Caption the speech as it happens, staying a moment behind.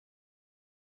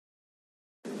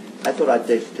I thought I'd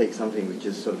take something which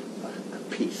is sort of a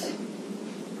piece.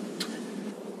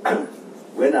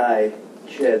 When I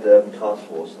chaired the urban task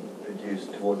force and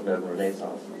produced Towards an Urban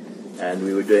Renaissance, and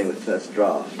we were doing the first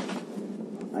draft,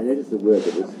 I noticed a word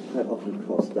that was quite often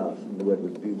crossed out, and the word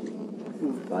was beauty,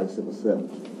 by the civil servant.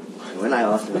 And when I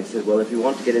asked him, he said, well, if you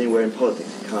want to get anywhere in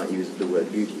politics, you can't use the word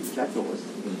beauty, which I thought was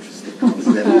interesting.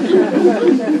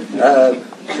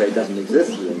 So it doesn't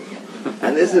exist then.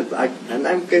 And this is, and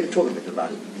I'm going to talk a bit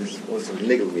about it. This also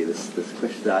niggled me, this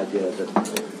question, the idea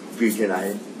that beauty, and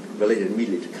I related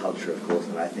immediately to culture, of course,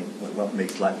 and I think what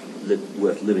makes life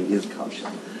worth living is culture.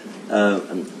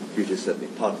 And beauty is certainly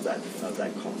part of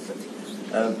that concept.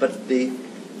 But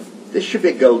this should be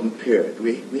a golden period.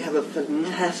 We have a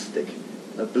fantastic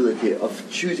ability of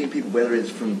choosing people, whether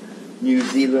it's from New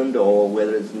Zealand or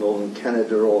whether it's northern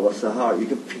Canada or the Sahara. You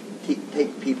can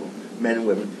take people, men and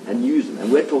women, and use them.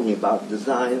 And we're talking about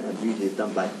design and beauty is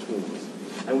done by kings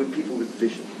and with people with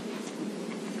vision.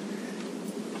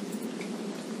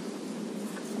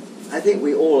 I think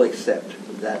we all accept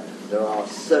that there are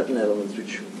certain elements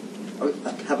which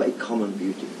have a common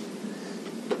beauty.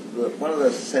 One of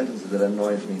the sentences that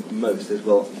annoys me most is,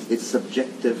 well, it's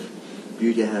subjective.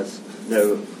 Beauty has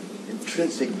no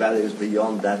intrinsic values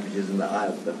beyond that which is in the eye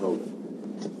of the beholder.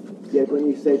 Yet when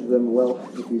you say to them, well,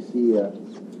 if you see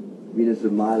Venus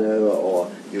of Milo, or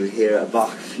you hear a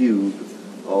Bach fugue,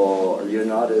 or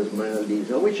Leonardo's Mona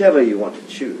Lisa, or whichever you want to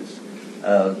choose,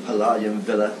 Palladium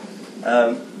Villa,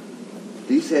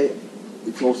 do you say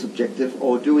it's all subjective,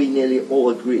 or do we nearly all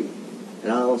agree?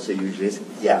 And our answer usually is,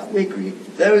 yeah, we agree.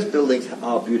 Those buildings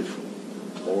are beautiful,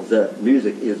 or the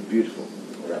music is beautiful,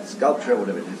 or that sculpture,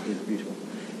 whatever it is beautiful.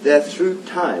 That through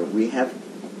time we have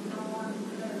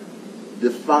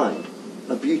defined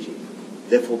a beauty,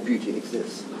 therefore beauty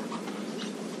exists.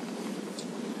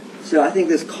 So I think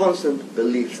this constant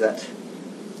belief that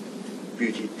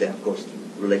beauty, then of course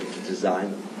related to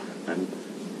design, and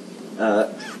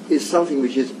is something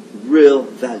which is real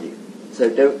value. So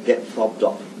don't get fobbed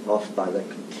off by the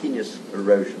continuous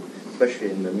erosion, especially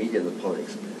in the media and the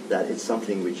politics, that it's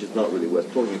something which is not really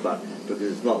worth talking about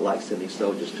because it's not like sending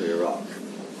soldiers to Iraq.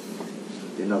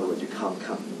 In other words, you can't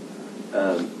come.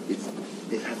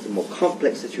 It has a more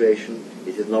complex situation.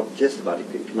 It is not just about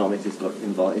economics. It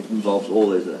involves all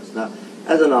those elements. Now,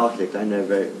 as an architect, I know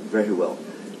very, very well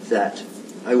that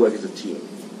I work as a team.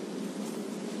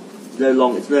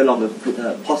 It's no longer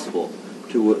possible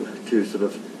to sort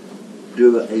of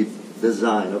do a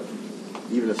design of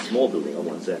even a small building on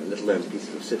one's own, let alone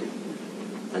pieces of city.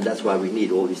 And that's why we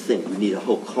need all these things. We need a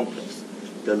whole complex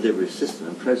delivery system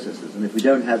and processes. And if we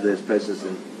don't have those processes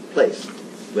in place,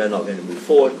 we're not going to move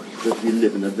forward because we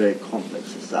live in a very complex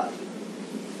society.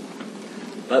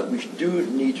 But we do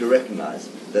need to recognize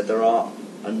that there are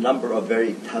a number of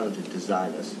very talented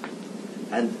designers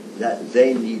and that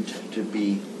they need to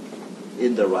be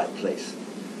in the right place.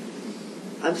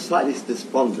 I'm slightly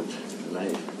despondent,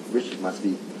 and Richard must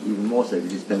be even more so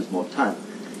because he spends more time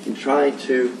in trying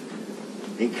to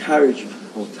encourage,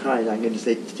 or trying, I'm going to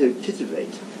say, to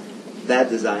titivate bad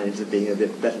design into being a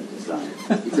bit better design.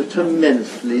 It's a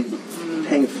tremendously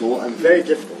painful and very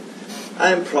difficult.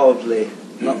 I'm probably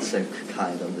not so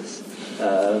kind on this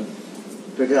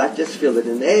because I just feel that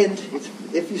in the end,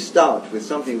 if you start with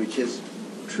something which is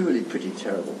truly pretty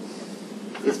terrible,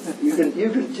 you can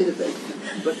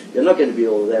titivate, but you're not going to be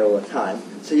all there all the time.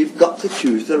 So you've got to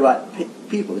choose the right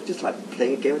people. It's just like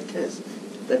playing a game of tennis.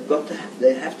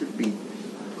 They have to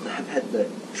have had the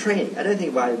training. I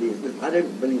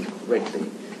don't believe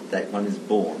greatly that one is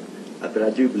born, but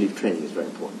I do believe training is very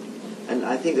important. And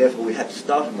I think therefore we have to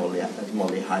start at a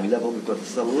moderately high level. We've got to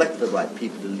select the right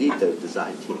people to lead those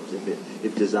design teams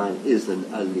if design is a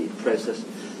lead process,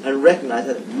 and recognize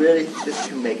that really this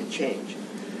can make a change.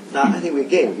 Now, I think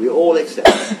we all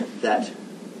accept that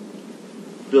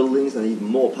buildings and even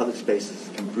more public spaces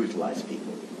can brutalize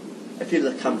people.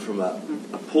 People that come from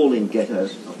appalling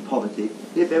ghettos of poverty,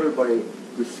 if everybody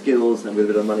with skills and with a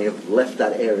bit of money have left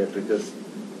that area because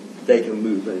they can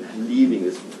move and leaving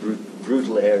this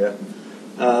brutal area,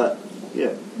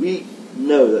 we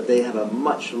know that they have a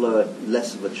much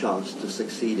less of a chance to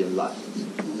succeed in life.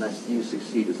 Unless you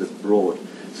succeed as a broad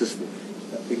system,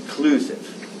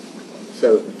 inclusive.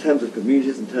 So in terms of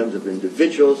communities, in terms of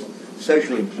individuals,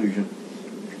 social inclusion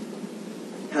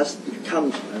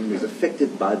comes and is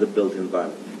affected by the built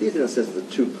environment. These, in a sense, are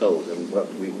the two poles in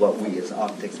what we as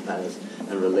architects, planners,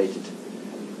 and related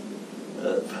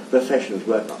professions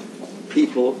work on.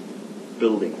 People,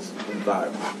 buildings,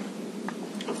 environment.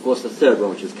 Of course, the third one,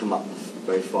 which has come up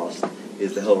very fast,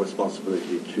 is the whole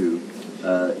responsibility to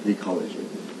the ecology.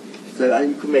 So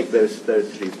you can make those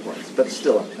 3 points. But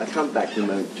still, I come back in a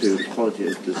moment to the quality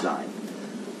of design.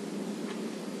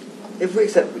 If we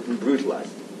accept we can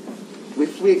brutalize,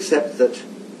 if we accept that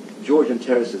Georgian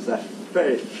terraces, that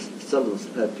very seldom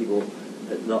heard people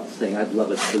not saying, I'd love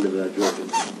us to live in a Georgian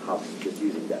house, just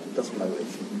using that. That's my way.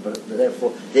 But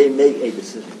therefore, they make a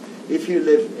decision. If you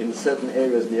live in certain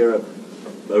areas near a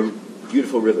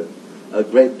beautiful river, a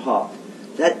great park,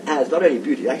 that adds not only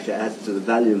beauty, it actually adds to the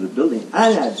value of the building,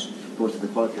 and adds, of course, to the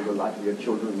quality of the life of your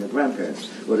children and your grandparents,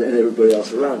 and everybody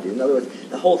else around you. In other words,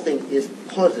 the whole thing is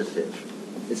qualitative.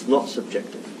 It's not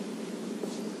subjective.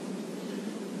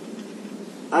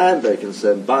 I am very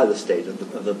concerned by the state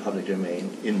of the public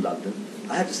domain in London.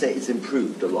 I have to say it's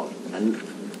improved a lot. And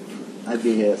I've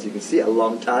been here, as you can see, a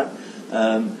long time.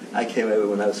 I came over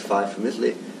when I was 5 from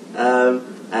Italy.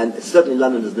 And certainly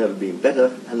London has never been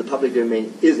better, and the public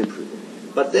domain is improving.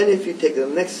 But then if you take the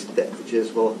next step, which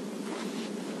is, well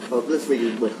let's make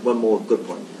it one more good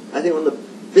point. I think one of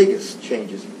the biggest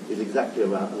changes is exactly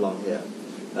along here.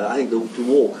 I think to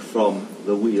walk from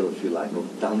the wheel, if you like, or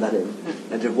down that end,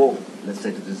 and to walk, let's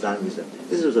say, to the Design Museum.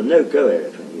 This was a no-go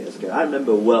area 20 years ago. I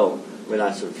remember well when a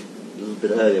little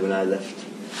bit earlier when I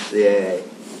left the AA,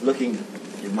 looking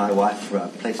with my wife for a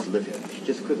place to live here. She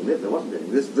just couldn't live. There wasn't any.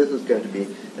 This was going to be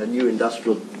a new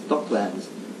industrial docklands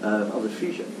of the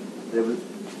future.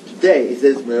 Today, it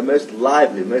is the most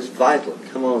lively, most vital.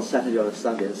 Come on Saturday or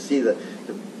Sunday and see the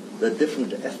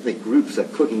different ethnic groups are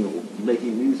cooking or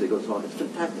making music or so on. It's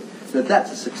fantastic. So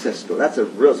that's a success story. That's a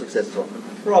real success story.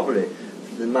 Probably,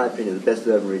 in my opinion, the best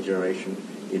urban regeneration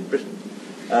in Britain.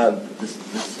 This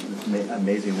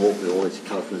amazing walk with all its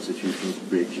cultural institutions,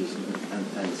 bridges,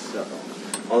 and so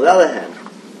on. On the other hand,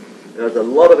 there's a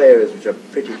lot of areas which are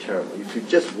pretty terrible. If you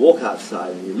just walk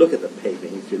outside and you look at the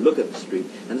paving, if you look at the street,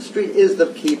 and the street is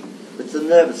the key, it's the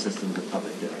nervous system of the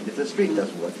public domain. If the street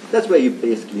doesn't work, that's where you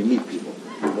basically meet people.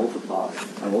 I'm all for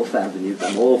parks, I'm all for avenues,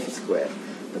 I'm all for squares.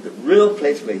 But the real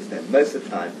place where you spend most of the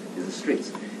time is the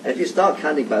streets. And if you start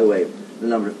counting, by the way, the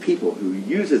number of people who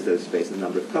uses those spaces, the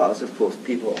number of cars, of course,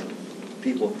 people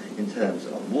in terms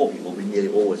of walking will nearly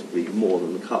always be more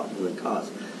than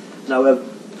cars. Now we're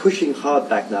pushing hard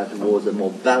back now towards a more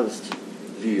balanced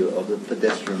view of the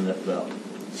pedestrian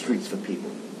streets for people.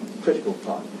 Critical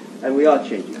part. And we are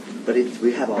changing, but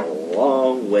we have a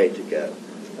long way to go.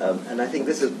 And I think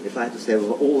this is, if I had to say, of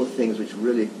all the things which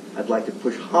really I'd like to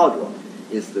push harder on,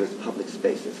 is those public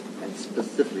spaces, and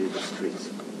specifically the streets.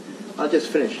 I'll just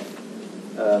finish.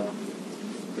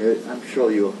 I'm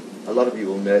sure a lot of you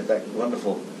will know that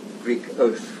wonderful Greek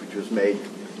oath which was made,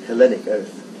 Hellenic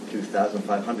oath,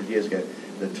 2,500 years ago.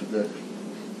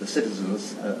 The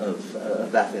citizens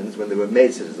of Athens, when they were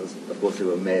made citizens, of course they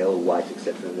were male, white,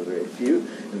 etc., and they were very few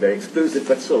and very exclusive,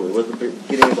 but still it was the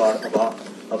beginning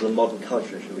of the modern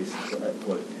culture, shall we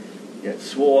call it.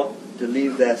 Swore to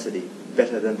leave their city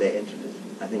better than they entered it.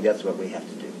 I think that's what we have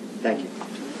to do. Thank you.